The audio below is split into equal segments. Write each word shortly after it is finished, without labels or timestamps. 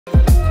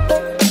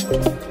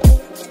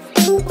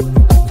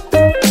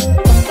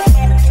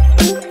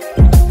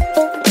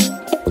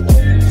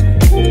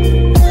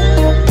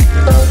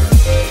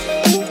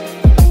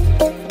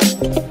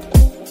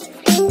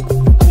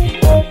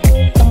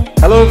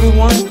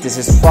This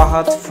is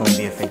Fahad from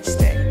BFH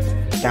Tech.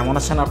 কেমন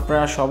আছেন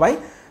আপনারা সবাই?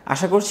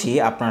 আশা করছি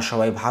আপনারা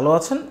সবাই ভালো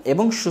আছেন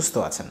এবং সুস্থ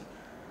আছেন।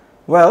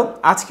 ওয়েল,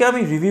 আজকে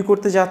আমি রিভিউ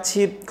করতে যাচ্ছি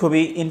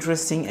খুবই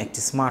ইন্টারেস্টিং একটি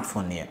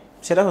স্মার্টফোন নিয়ে।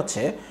 সেটা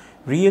হচ্ছে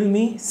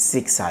Realme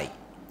 6i।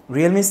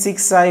 Realme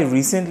 6i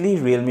recently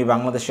Realme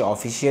বাংলাদেশে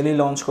অফিসিয়ালি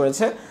লঞ্চ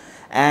করেছে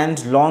অ্যান্ড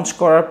লঞ্চ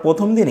করার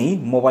প্রথম দিনেই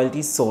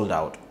মোবাইলটি সোল্ড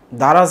আউট।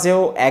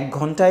 দারাজেও 1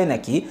 ঘন্টায়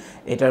নাকি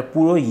এটার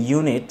পুরো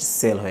ইউনিট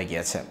সেল হয়ে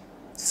গিয়েছে।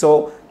 সো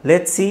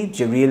লেটস সি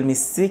যে Realme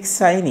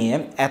 6i নিয়ে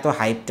এত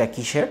হাইপটা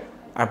কিসের।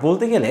 আর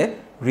বলতে গেলে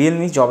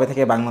Realme যবে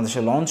থেকে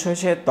বাংলাদেশে লঞ্চ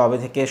হয়েছে তবে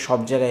থেকে সব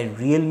জায়গায়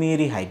Realme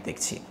এরই হাইপ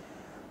দেখছি।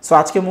 সো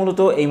আজকে মূলত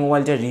এই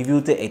মোবাইলটার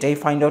রিভিউতে এটাই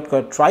ফাইন্ড আউট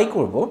করে ট্রাই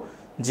করব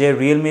যে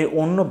Realme-র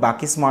অন্য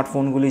বাকি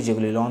স্মার্টফোনগুলি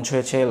যেগুলি লঞ্চ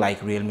হয়েছে like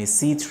Realme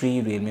C3,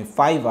 Realme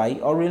 5i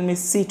আর Realme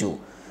C2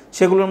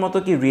 সেগুলোর মতো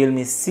কি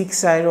Realme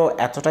 6i-রও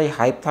এতটাই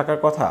হাইপ থাকার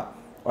কথা,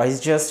 or is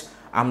জাস্ট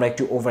আমরা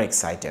একটু ওভার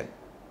এক্সাইটেড?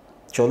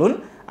 চলুন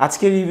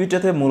আজকের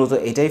রিভিউটাতে মূলত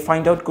এটাই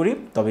ফাইন্ড আউট করি।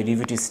 তবে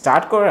রিভিউটি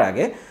স্টার্ট করার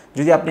আগে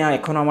যদি আপনি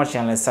এখনও আমার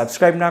চ্যানেলে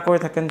সাবস্ক্রাইব না করে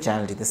থাকেন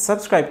চ্যানেলটিতে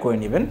সাবস্ক্রাইব করে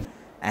নেবেন।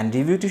 অ্যান্ড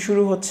রিভিউটি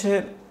শুরু হচ্ছে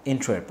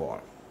ইন্ট্রোয়ের পর।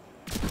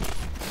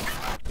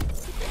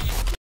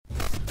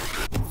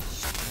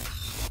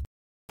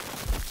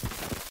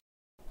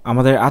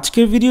 আমাদের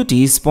আজকের ভিডিওটি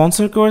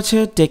স্পন্সর করেছে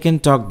take and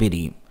talk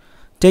BD.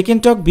 Take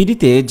and টক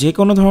বিডিতে যে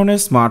কোনো ধরনের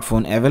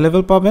স্মার্টফোন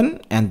অ্যাভেলেবেল পাবেন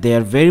and they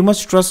are very much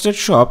trusted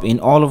shop in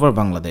all over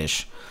Bangladesh.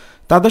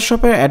 তাদের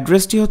শপের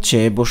অ্যাড্রেসটি হচ্ছে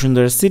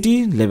Bashundhara city,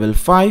 level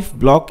 5,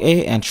 block A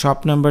and shop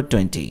number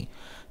 20।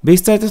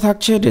 বিস্তারিত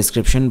থাকছে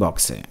ডেসক্রিপশন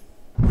বক্সে।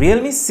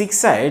 Realme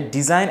 6i এর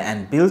ডিজাইন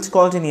অ্যান্ড বিল্ড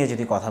কোয়ালিটি নিয়ে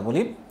যদি কথা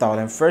বলি তাহলে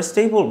আমি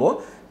ফার্স্টেই বলবো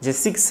যে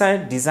 6i এর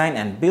ডিজাইন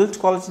অ্যান্ড বিল্ড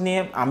কোয়ালিটি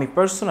নিয়ে আমি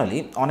পার্সোনালি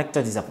অনেকটা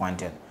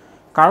ডিসঅ্যাপয়েন্টেড।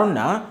 কারণ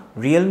না,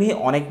 Realme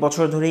অনেক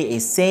বছর ধরেই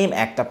এই সেম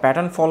একটা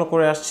প্যাটার্ন ফলো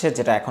করে আসছে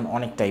যেটা এখন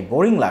অনেকটাই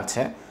বোরিং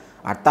লাগছে।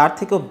 আর তার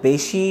থেকেও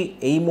বেশি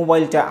এই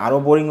মোবাইলটা আরও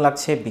বোরিং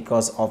লাগছে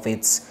because of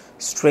its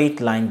straight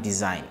line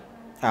design.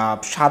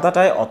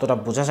 সাদাটায় অতটা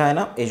বোঝা যায়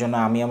না, এই জন্য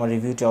আমি আমার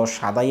রিভিউটাও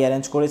সাদাই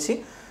অ্যারেঞ্জ করেছি।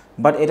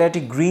 বাট এটা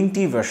একটি গ্রিন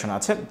টি ভার্সন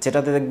আছে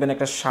যেটাতে দেখবেন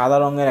একটা সাদা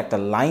রঙের একটা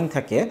লাইন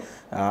থাকে,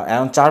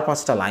 অ্যারাউন্ড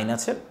 4-5টা লাইন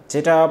আছে,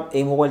 যেটা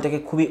এই মোবাইলটাকে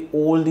খুবই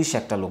ওল্ডিশ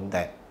একটা লুক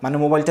দেয়। মানে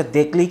মোবাইলটা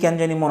দেখলেই কেন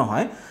জানি মনে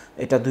হয়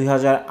এটা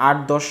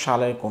 2008-10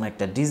 সালের কোনো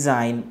একটা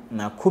ডিজাইন,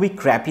 খুবই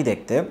ক্র্যাপি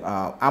দেখতে।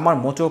 আমার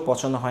মোটেও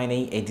পছন্দ হয়নি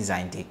এই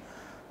ডিজাইনটি।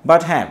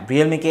 বাট হ্যাঁ,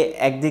 রিয়েলমিকে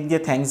একদিক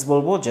দিয়ে থ্যাঙ্কস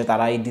বলবো যে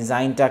তারা এই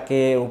ডিজাইনটাকে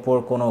উপর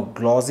কোনো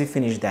গ্লসি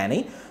ফিনিশ দেয়নি,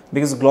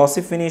 বিকজ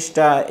গ্লসি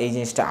ফিনিশটা এই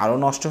জিনিসটা আরও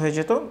নষ্ট হয়ে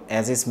যেত।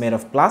 As is made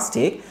of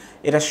plastic,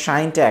 এটা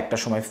শাইনটা একটা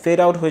সময় ফেড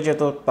আউট হয়ে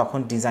যেত, তখন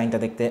ডিজাইনটা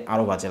দেখতে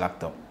আরও বাজে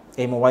লাগতো।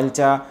 এই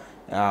মোবাইলটা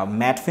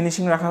ম্যাট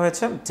ফিনিশিং রাখা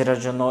হয়েছে যেটার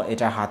জন্য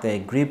এটা হাতে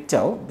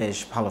গ্রিপটাও বেশ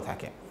ভালো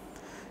থাকে।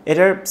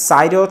 এটার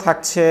সাইডেও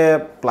থাকছে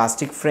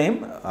প্লাস্টিক ফ্রেম,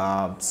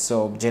 সো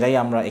যেটাই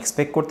আমরা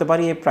এক্সপেক্ট করতে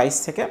পারি এই প্রাইস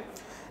থেকে।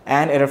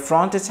 অ্যান্ড এটার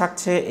ফ্রন্টে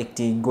থাকছে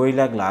একটি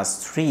gorilla glass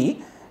 3,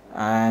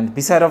 and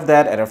beside of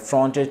that এটার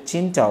ফ্রন্টের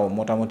চিনটাও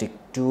মোটামুটি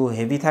একটু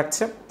হেভি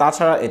থাকছে।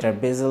 তাছাড়া এটার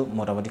বেজেল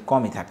মোটামুটি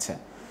কমই থাকছে।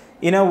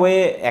 ইন আ ওয়ে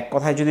এক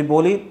কথায় যদি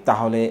বলি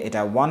তাহলে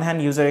এটা ওয়ান হ্যান্ড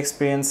ইউজার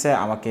এক্সপিরিয়েন্সে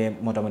আমাকে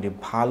মোটামুটি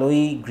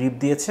ভালোই গ্রিপ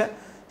দিয়েছে,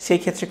 সেই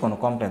ক্ষেত্রে কোনো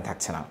কমপ্লেন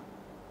থাকছে না।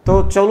 তো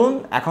চলুন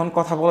এখন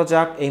কথা বলা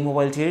যাক এই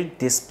মোবাইলটির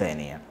ডিসপ্লে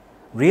নিয়ে।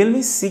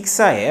 Realme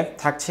 6i এ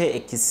থাকছে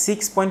একটি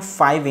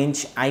 6.5 ইঞ্চ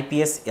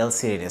IPS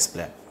LCD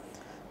ডিসপ্লে।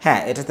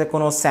 হ্যাঁ, এটাতে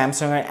কোনো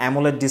স্যামসাংয়ের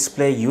অ্যামোলেড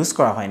ডিসপ্লে ইউজ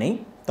করা হয়নি,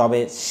 তবে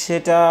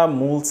সেটা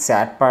মূল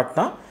স্যাড পার্ট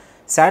না।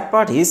 স্যাড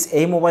পার্ট ইজ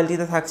এই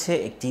মোবাইলটিতে থাকছে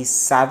একটি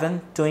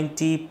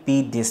 720p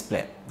ডিসপ্লে।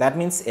 দ্যাট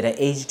মিন্স এটা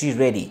HD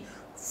রেডি,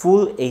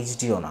 ফুল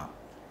HDও না।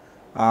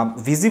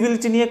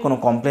 ভিজিবিলিটি নিয়ে কোনো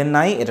কমপ্লেন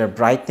নাই, এটার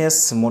ব্রাইটনেস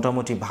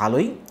মোটামুটি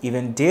ভালোই।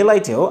 ইভেন ডে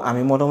লাইটেও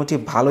আমি মোটামুটি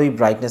ভালোই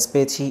ব্রাইটনেস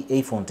পেয়েছি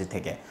এই ফোনটি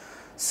থেকে।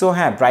 সো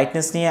হ্যাঁ,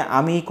 ব্রাইটনেস নিয়ে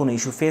আমি কোনো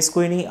ইস্যু ফেস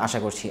করিনি, আশা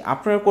করছি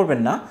আপনারা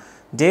করবেন না।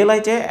 ডে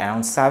লাইটে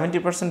অ্যারাউন্ড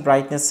 70%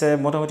 ব্রাইটনেসে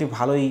মোটামুটি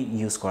ভালোই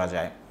ইউজ করা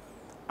যায়।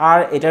 আর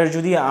এটার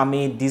যদি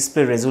আমি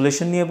ডিসপ্লে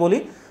রেজুলেশন নিয়ে বলি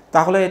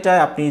তাহলে এটা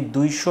আপনি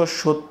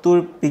 270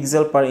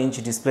 পিক্সেল পার ইঞ্চ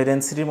ডিসপ্লে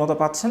ডেন্সিটির মতো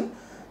পাচ্ছেন।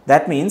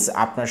 দ্যাট মিন্স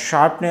আপনার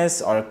শার্পনেস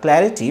আর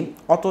ক্ল্যারিটি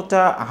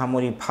অতটা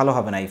আহামরি ভালো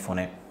হবে না এই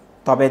ফোনে।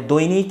 তবে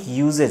দৈনিক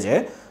ইউজেজে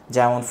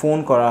যেমন ফোন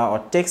করা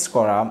আর টেক্সট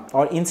করা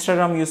আর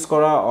ইনস্টাগ্রাম ইউজ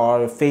করা আর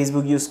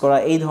ফেসবুক ইউজ করা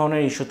এই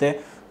ধরনের ইস্যুতে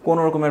কোনো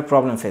রকমের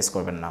প্রবলেম ফেস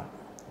করবেন না।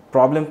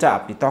 প্রবলেমটা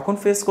আপনি তখন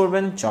ফেস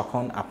করবেন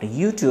যখন আপনি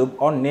ইউটিউব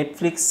আর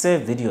নেটফ্লিক্সে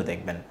ভিডিও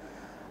দেখবেন।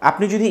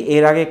 আপনি যদি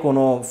এর আগে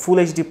কোনো ফুল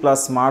এইচডি প্লাস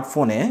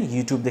স্মার্টফোনে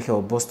ইউটিউব দেখে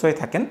অভ্যস্ত হয়ে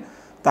থাকেন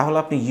তাহলে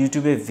আপনি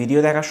ইউটিউবে ভিডিও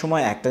দেখার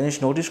সময় একটা জিনিস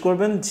নোটিস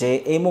করবেন যে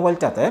এই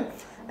মোবাইলটাতে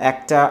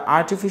একটা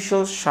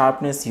আর্টিফিশিয়াল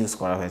শার্পনেস ইউজ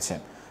করা হয়েছে,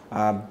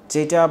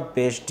 যেটা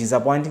বেশ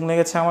ডিসঅ্যাপয়েন্টিং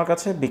লেগেছে আমার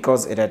কাছে, বিকজ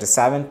এটা একটা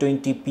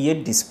 720p এর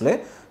ডিসপ্লে।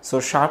 সো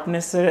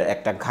শার্পনেসের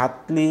একটা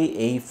ঘাটতি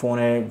এই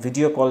ফোনের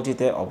ভিডিও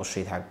কোয়ালিটিতে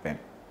অবশ্যই থাকবে।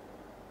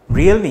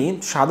 Realme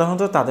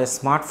সাধারণত তাদের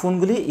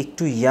স্মার্টফোনগুলি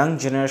একটু ইয়াং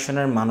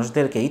জেনারেশনের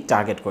মানুষদেরকেই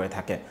টার্গেট করে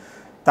থাকে।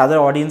 তাদের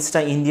অডিয়েন্সটা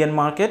ইন্ডিয়ান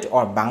মার্কেট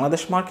আর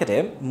বাংলাদেশ মার্কেটে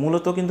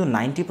মূলত কিন্তু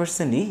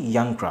 90%ই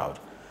young crowd.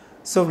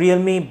 So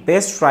Realme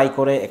best try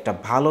করে একটা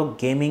ভালো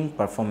গেমিং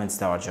পারফরমেন্স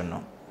দেওয়ার জন্য।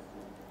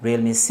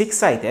 Realme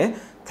 6i তে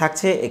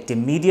থাকছে একটি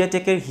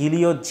মিডিয়াটেকের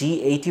হিলিও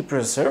G80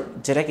 প্রসেসর,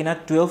 যেটা কিনা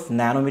 12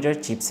 ন্যানোমিটার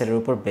চিপসেটের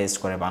উপর বেসড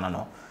করে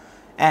বানানো।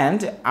 অ্যান্ড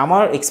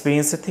আমার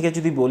এক্সপিরিয়েন্সের থেকে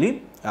যদি বলি,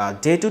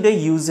 ডে টু ডে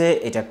ইউজে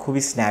এটা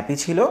খুবই স্ন্যাপি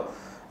ছিল,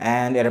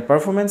 অ্যান্ড এর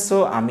পারফরমেন্সও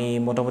আমি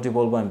মোটামুটি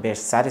বলবো আমি বেশ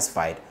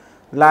satisfied.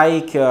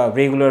 Like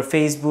regular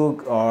Facebook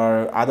or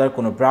other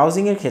কোনো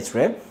ব্রাউজিংয়ের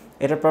ক্ষেত্রে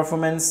এটার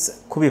পারফরমেন্স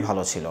খুবই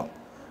ভালো ছিল।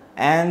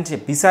 অ্যান্ড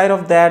বিসাইড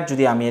অফ দ্যাট,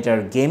 যদি আমি এটার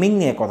গেমিং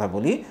নিয়ে কথা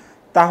বলি,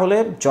 তাহলে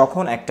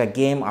যখন একটা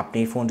গেম আপনি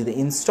ফোনটিতে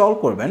ইনস্টল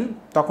করবেন,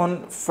 তখন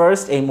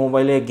ফার্স্ট এই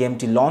মোবাইলে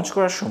গেমটি লঞ্চ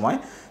করার সময়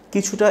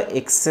কিছুটা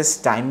এক্সেস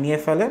টাইম নিয়ে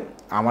ফেলে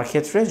আমার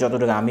ক্ষেত্রে,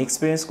 যতটুকু আমি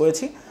এক্সপিরিয়েন্স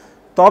করেছি।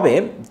 তবে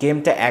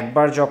গেমটা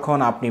একবার যখন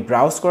আপনি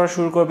ব্রাউজ করা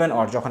শুরু করবেন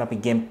আর যখন আপনি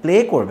গেম প্লে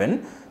করবেন,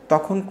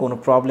 তখন কোনো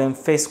প্রবলেম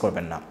ফেস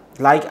করবেন না।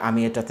 লাইক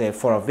আমি এটাতে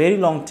for a very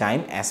long time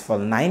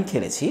asphalt 9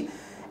 খেলেছি,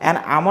 অ্যান্ড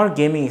আমার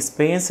গেমিং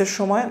এক্সপিরিয়েন্সের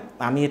সময়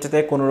আমি এটাতে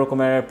কোনো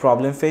রকমের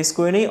প্রবলেম ফেস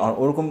করিনি আর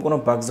ওরকম কোনো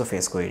বাগসও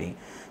ফেস করিনি।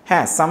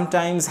 হ্যাঁ,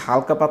 সামটাইমস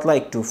হালকা পাতলা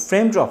একটু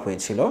ফ্রেম ড্রপ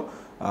হয়েছিল,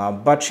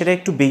 বাট সেটা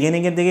একটু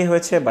বিগিনিংয়ের দিকে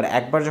হয়েছে। বাট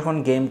একবার যখন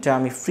গেমটা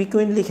আমি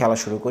ফ্রিকুয়েন্টলি খেলা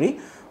শুরু করি,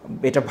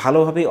 এটা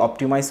ভালোভাবেই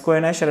অপটিমাইজ করে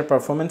নেয় সেটার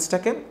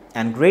পারফরমেন্সটাকে।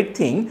 অ্যান্ড গ্রেট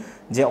থিং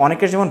যে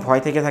অনেকের যেমন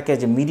ভয় থেকে থাকে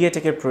যে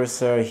মিডিয়াটেকের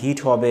প্রসেসর হিট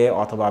হবে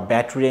অথবা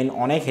ব্যাটারি রেন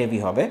অনেক হেভি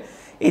হবে,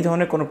 এই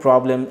ধরনের কোনো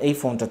প্রবলেম এই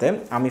ফোনটাতে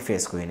আমি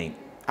ফেস করিনি।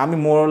 আমি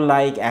more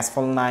like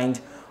asphalt 9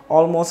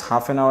 almost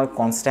half an hour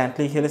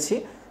constantly খেলেছি।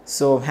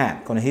 সো হ্যাঁ,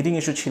 কোনো হিটিং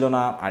ইস্যু ছিল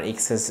না, আর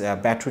এক্সেস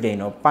ব্যাটারি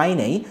ড্রেনও পাই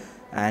নেই।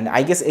 অ্যান্ড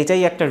আই গেস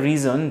এটাই একটা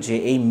রিজন যে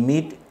এই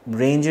মিড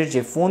রেঞ্জের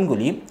যে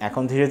ফোনগুলি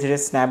এখন ধীরে ধীরে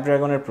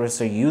স্ন্যাপড্রাগনের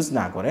প্রসেসর ইউজ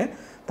না করে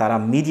তারা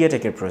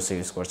মিডিয়াটেকের প্রসেসর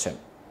ইউজ করছে।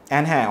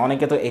 অ্যান্ড হ্যাঁ,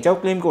 অনেকে তো এটাও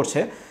ক্লেম করছে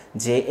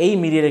যে এই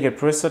মিডিয়াটেকের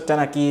প্রসেসরটা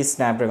নাকি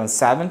স্ন্যাপড্রাগন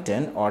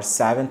 710 আর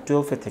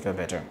 712 থেকে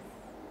বেটার।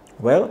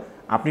 ওয়েল,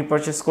 আপনি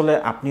পারচেস করলে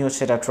আপনিও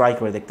সেটা ট্রাই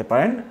করে দেখতে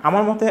পারেন।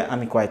 আমার মতে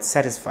আমি quite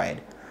satisfied.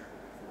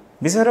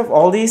 Beside of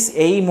all this,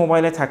 এই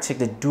মোবাইলে থাকছে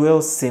একটি ডুয়েল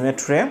সিমের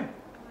ট্রে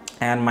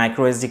অ্যান্ড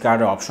মাইক্রো এসডি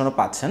কার্ডের অপশনও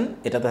পাচ্ছেন।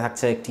 এটাতে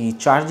থাকছে একটি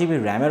 4GB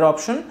র্যামের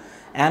option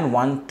and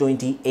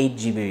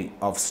 128GB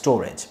of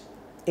storage.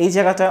 এই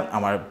জায়গাটা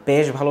আমার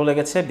বেশ ভালো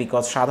লেগেছে,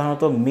 বিকজ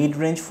সাধারণত মিড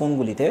রেঞ্জ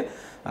ফোনগুলিতে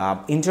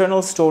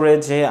ইন্টারনাল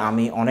স্টোরেজে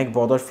আমি অনেক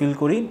বদর ফিল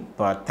করি,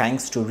 বাট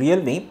থ্যাঙ্কস টু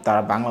রিয়েলমি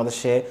তারা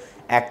বাংলাদেশে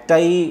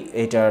একটাই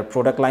এটার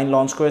প্রোডাক্ট লাইন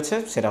লঞ্চ করেছে,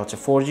 সেটা হচ্ছে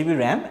 4GB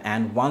RAM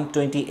and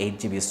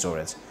 128GB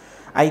storage.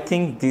 I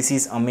think this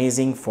is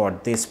amazing for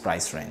this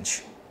price range.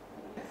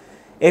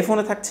 এই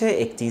ফোনে থাকছে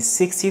একটি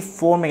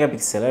 64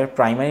 মেগাপিক্সেলের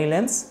প্রাইমারি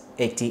লেন্স,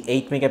 একটি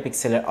 8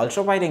 মেগাপিক্সেলের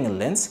আলট্রা ওয়াইড অ্যাঙ্গেল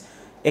লেন্স,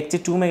 একটি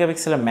 2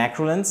 মেগাপিক্সেলের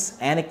ম্যাক্রো লেন্স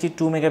অ্যান্ড একটি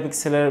 2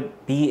 মেগাপিক্সেলের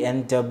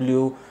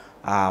BNW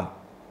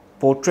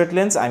পোর্ট্রেট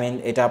লেন্স।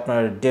 এটা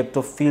আপনার ডেপথ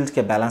অফ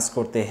ফিল্ডকে ব্যালেন্স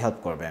করতে হেল্প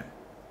করবে।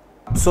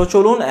 সো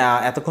চলুন,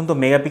 এতক্ষণ তো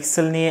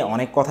মেগাপিক্সেল নিয়ে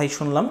অনেক কথাই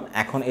শুনলাম,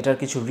 এখন এটার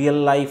কিছু রিয়েল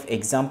লাইফ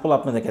এক্সাম্পল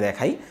আপনাদেরকে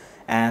দেখাই,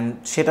 অ্যান্ড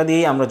সেটা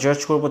দিয়েই আমরা জাজ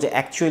করবো যে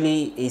অ্যাকচুয়ালি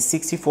এই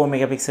 64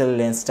 মেগাপিক্সেল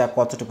লেন্সটা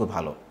কতটুকু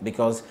ভালো,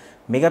 because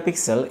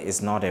megapixel is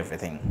not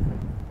everything.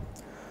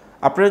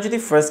 আপনারা যদি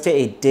ফার্স্টে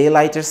এই ডে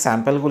লাইটের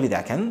স্যাম্পলগুলি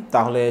দেখেন,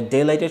 তাহলে ডে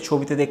লাইটের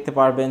ছবিতে দেখতে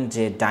পারবেন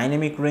যে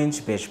ডাইনামিক রেঞ্জ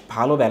বেশ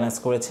ভালো ব্যালেন্স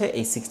করেছে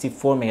এই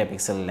 64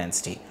 মেগাপিক্সেল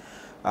লেন্সটি।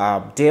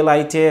 ডে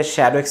লাইটে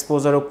শ্যাডো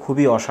এক্সপোজারও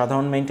খুবই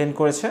অসাধারণ মেনটেন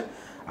করেছে,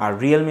 আর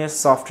রিয়েলমির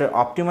সফটওয়্যার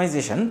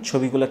অপটিমাইজেশন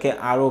ছবিগুলোকে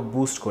আরও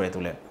বুস্ট করে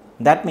তোলে।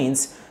 That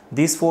means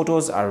these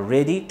photos are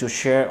ready to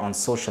share on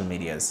social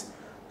medias.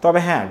 তবে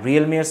হ্যাঁ,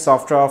 রিয়েলমির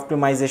সফটওয়্যার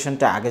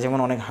অপটিমাইজেশনটা আগে যেমন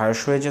অনেক হার্শ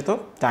হয়ে যেত,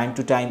 টাইম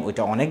টু টাইম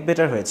ওইটা অনেক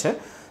বেটার হয়েছে।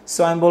 সো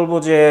আমি বলবো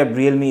যে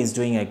Realme is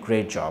doing a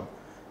great job.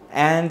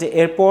 And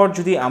এরপর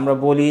যদি আমরা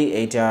বলি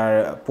এইটার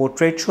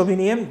পোর্ট্রেট ছবি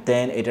নিয়ে,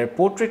 দেন এটার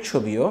পোর্ট্রেট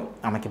ছবিও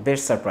আমাকে বেশ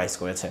সারপ্রাইজ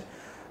করেছে।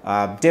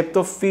 ডেপথ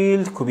অফ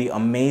ফিল্ড খুবই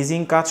অ্যামেজিং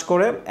কাজ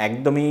করে,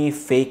 একদমই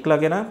ফেক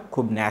লাগে না,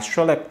 খুব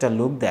ন্যাচারাল একটা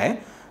লুক দেয়,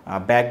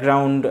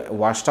 ব্যাকগ্রাউন্ড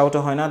ওয়াশড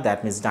আউটও হয় না। That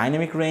means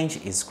dynamic range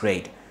is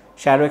great,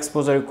 shadow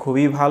exposure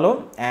খুবই ভালো,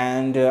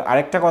 অ্যান্ড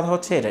আরেকটা কথা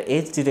হচ্ছে এটার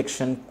এজ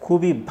ডিটেকশন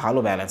খুবই ভালো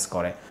ব্যালেন্স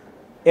করে।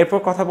 এরপর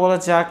কথা বলা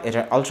যাক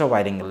এটার আলট্রা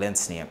ওয়াইড অ্যাঙ্গেল লেন্স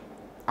নিয়ে।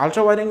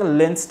 আলট্রা ওয়াইড অ্যাঙ্গেল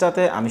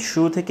লেন্সটাতে আমি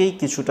শুরু থেকেই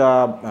কিছুটা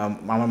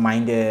আমার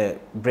মাইন্ডে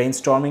ব্রেন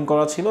স্টর্মিং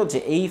করা ছিল যে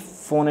এই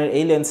ফোনের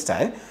এই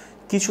লেন্সটায়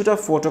কিছুটা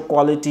ফটো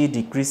কোয়ালিটি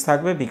ডিক্রিজ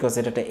থাকবে, বিকজ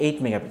এটা একটা 8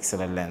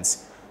 মেগাপিক্সেলের lens.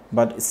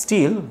 But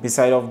still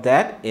beside of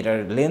that এটার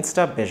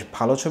লেন্সটা বেশ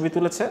ভালো ছবি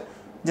তুলেছে।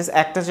 জাস্ট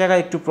একটা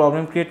জায়গায় একটু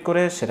প্রবলেম ক্রিয়েট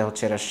করে, সেটা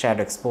হচ্ছে এটা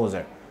শ্যাডো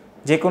এক্সপোজার।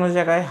 যে কোনো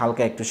জায়গায়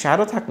হালকা একটু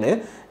শ্যাডো থাকলে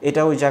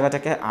এটা ওই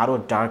জায়গাটাকে আরও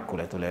ডার্ক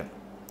করে তোলে।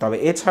 তবে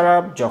এছাড়া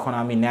যখন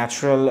আমি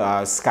ন্যাচারাল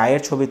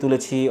স্কাইয়ের ছবি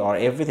তুলেছি অর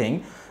এভরিথিং,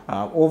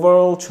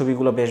 ওভারঅল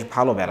ছবিগুলো বেশ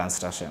ভালো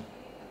ব্যালেন্সড আসে।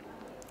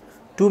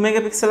 2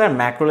 মেগাপিক্সেলের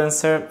ম্যাক্রো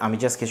লেন্সের আমি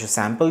জাস্ট কিছু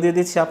স্যাম্পল দিয়ে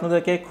দিচ্ছি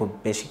আপনাদেরকে, খুব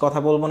বেশি কথা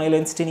বলবো না এই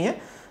লেন্সটি নিয়ে,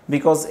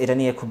 বিকজ এটা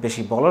নিয়ে খুব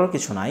বেশি বলারও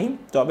কিছু নাই।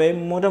 তবে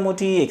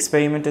মোটামুটি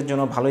এক্সপেরিমেন্টের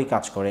জন্য ভালোই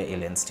কাজ করে এই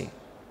লেন্সটি।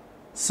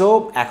 সো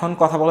এখন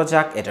কথা বলা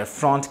যাক এটার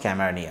ফ্রন্ট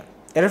ক্যামেরা নিয়ে।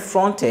 এটার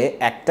ফ্রন্টে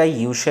একটা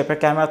ইউ শেপের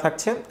ক্যামেরা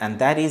থাকছে, and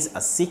that is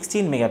a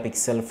 16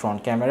 megapixel front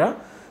camera,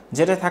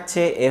 যেটা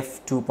থাকছে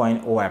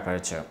f2.0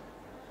 অ্যাপারচার।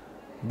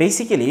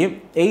 বেসিক্যালি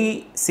এই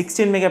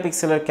 16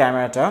 মেগাপিক্সেলের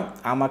ক্যামেরাটা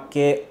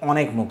আমাকে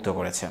অনেক মুগ্ধ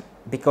করেছে,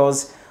 বিকজ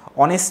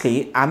অনেস্টলি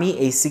আমি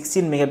এই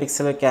 16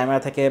 মেগাপিক্সেলের ক্যামেরা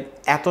থেকে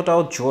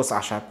এতটাও জোস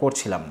আশা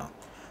করছিলাম না।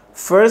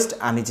 ফার্স্ট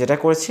আমি যেটা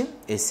করেছি,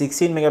 এই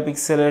 16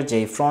 মেগাপিক্সেলের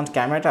যেই ফ্রন্ট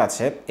ক্যামেরাটা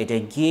আছে এটা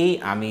গিয়েই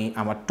আমি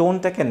আমার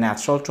টোনটাকে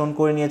ন্যাচারাল টোন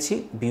করে নিয়েছি,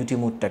 বিউটি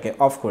মুডটাকে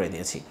অফ করে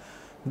দিয়েছি।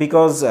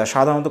 বিকজ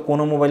সাধারণত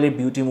কোনো মোবাইলের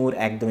বিউটি মুড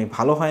একদমই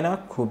ভালো হয় না,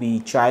 খুবই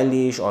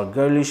চাইল্ডিশ অর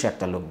গার্লিশ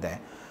একটা লুক দেয়।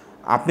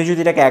 আপনি যদি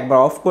এটাকে একবার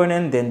অফ করে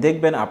নেন দেন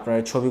দেখবেন আপনার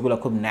ছবিগুলো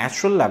খুব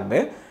ন্যাচারাল লাগবে।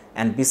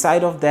 And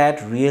beside of that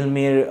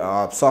রিয়েলমির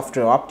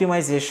software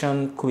optimisation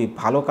খুবই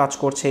ভালো কাজ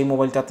করছে এই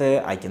মোবাইলটাতে,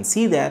 I can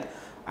see that.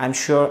 I am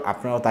sure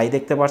আপনারাও তাই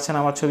দেখতে পাচ্ছেন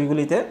আমার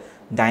ছবিগুলিতে।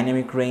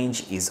 Dynamic range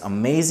is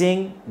amazing,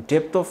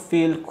 depth of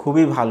field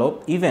খুবই ভালো,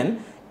 ইভেন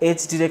এজ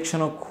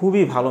ডিরেকশনও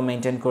খুবই ভালো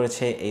মেনটেন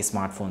করেছে এই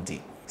স্মার্টফোনটি।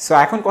 সো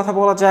এখন কথা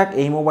বলা যাক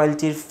এই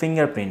মোবাইলটির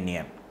ফিঙ্গারপ্রিন্ট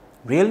নিয়ে।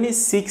 Realme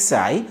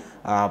 6i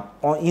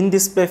in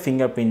display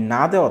fingerprint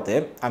না দেওয়াতে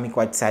আমি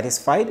quite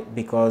satisfied,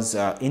 because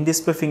in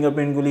display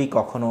ফিঙ্গারপ্রিন্টগুলি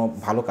কখনও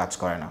ভালো কাজ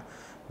করে না।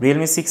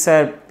 রিয়েলমি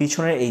 6i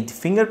পিছনের এই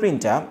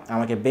ফিঙ্গারপ্রিন্টটা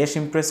আমাকে বেশ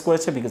ইমপ্রেস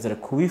করেছে, বিকজ এটা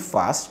খুবই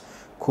ফাস্ট,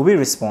 খুবই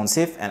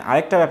রেসপন্সিভ। অ্যান্ড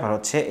আরেকটা ব্যাপার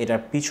হচ্ছে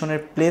এটার পিছনের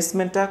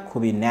প্লেসমেন্টটা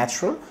খুবই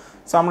ন্যাচারাল।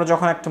 সো আমরা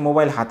যখন একটা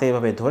মোবাইল হাতে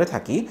এভাবে ধরে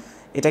থাকি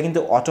এটা কিন্তু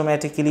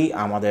অটোমেটিক্যালি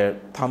আমাদের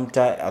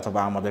থাম্বটা অথবা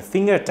আমাদের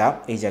ফিঙ্গারটা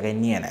এই জায়গায়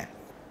নিয়ে নেয়।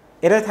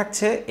 এটা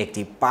থাকছে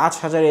একটি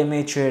 5000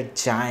 mAh-এর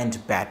জায়ান্ট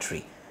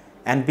ব্যাটারি,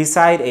 অ্যান্ড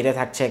বিসাইড এটা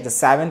থাকছে একটা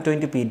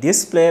 720p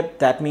ডিসপ্লে।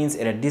 দ্যাট মিনস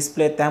এটা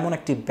ডিসপ্লে তেমন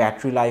একটি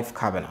ব্যাটারি লাইফ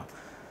খাবে না।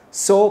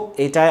 সো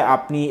এটায়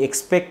আপনি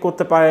এক্সপেক্ট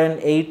করতে পারেন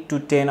 8 to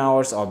 10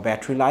 hours of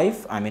battery life,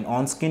 I mean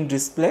on screen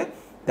display.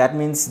 That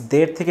means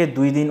 1.5 থেকে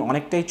 2 দিন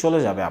অনেকটাই চলে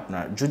যাবে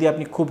আপনার, যদি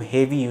আপনি খুব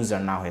হেভি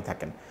ইউজার না হয়ে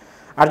থাকেন।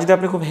 আর যদি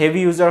আপনি খুব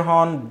হেভি ইউজার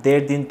হন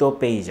 1.5 দিন তো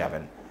পেয়েই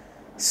যাবেন।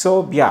 সো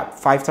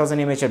 5000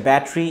 mAh-এর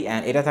ব্যাটারি,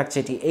 অ্যান্ড এটা থাকছে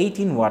এটি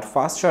 18 ওয়াট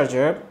ফাস্ট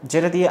চার্জার,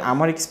 যেটা দিয়ে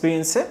আমার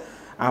এক্সপিরিয়েন্সে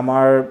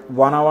আমার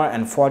 1 hour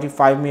and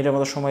 45 মিনিটের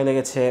মতো সময়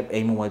লেগেছে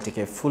এই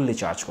মোবাইলটিকে ফুললি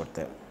চার্জ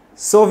করতে।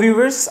 সো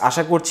ভিউয়ার্স,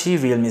 আশা করছি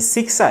রিয়েলমি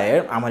 6i-এর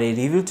আমার এই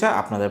রিভিউটা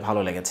আপনাদের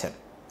ভালো লেগেছে।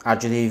 আর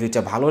যদি এই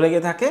রিভিউটা ভালো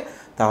লেগে থাকে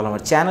তাহলে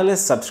আমার চ্যানেলে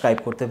সাবস্ক্রাইব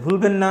করতে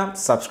ভুলবেন না।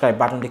 সাবস্ক্রাইব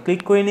বাটনটি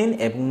ক্লিক করে নিন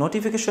এবং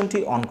নোটিফিকেশনটি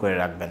অন করে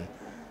রাখবেন।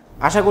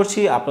 আশা করছি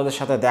আপনাদের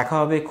সাথে দেখা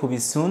হবে খুবই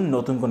সুন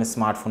নতুন কোনো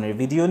স্মার্টফোনের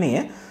ভিডিও নিয়ে।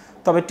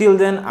 তবে টিল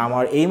দেন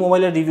আমার এই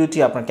মোবাইলের রিভিউটি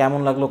আপনার কেমন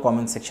লাগলো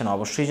কমেন্ট সেকশনে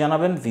অবশ্যই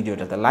জানাবেন,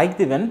 ভিডিওটাতে লাইক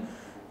দিবেন,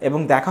 এবং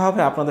দেখা হবে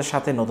আপনাদের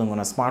সাথে নতুন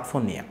কোনো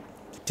স্মার্টফোন নিয়ে।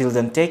 Till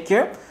then take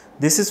care,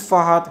 this is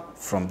Fahad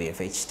from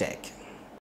BFH Tech.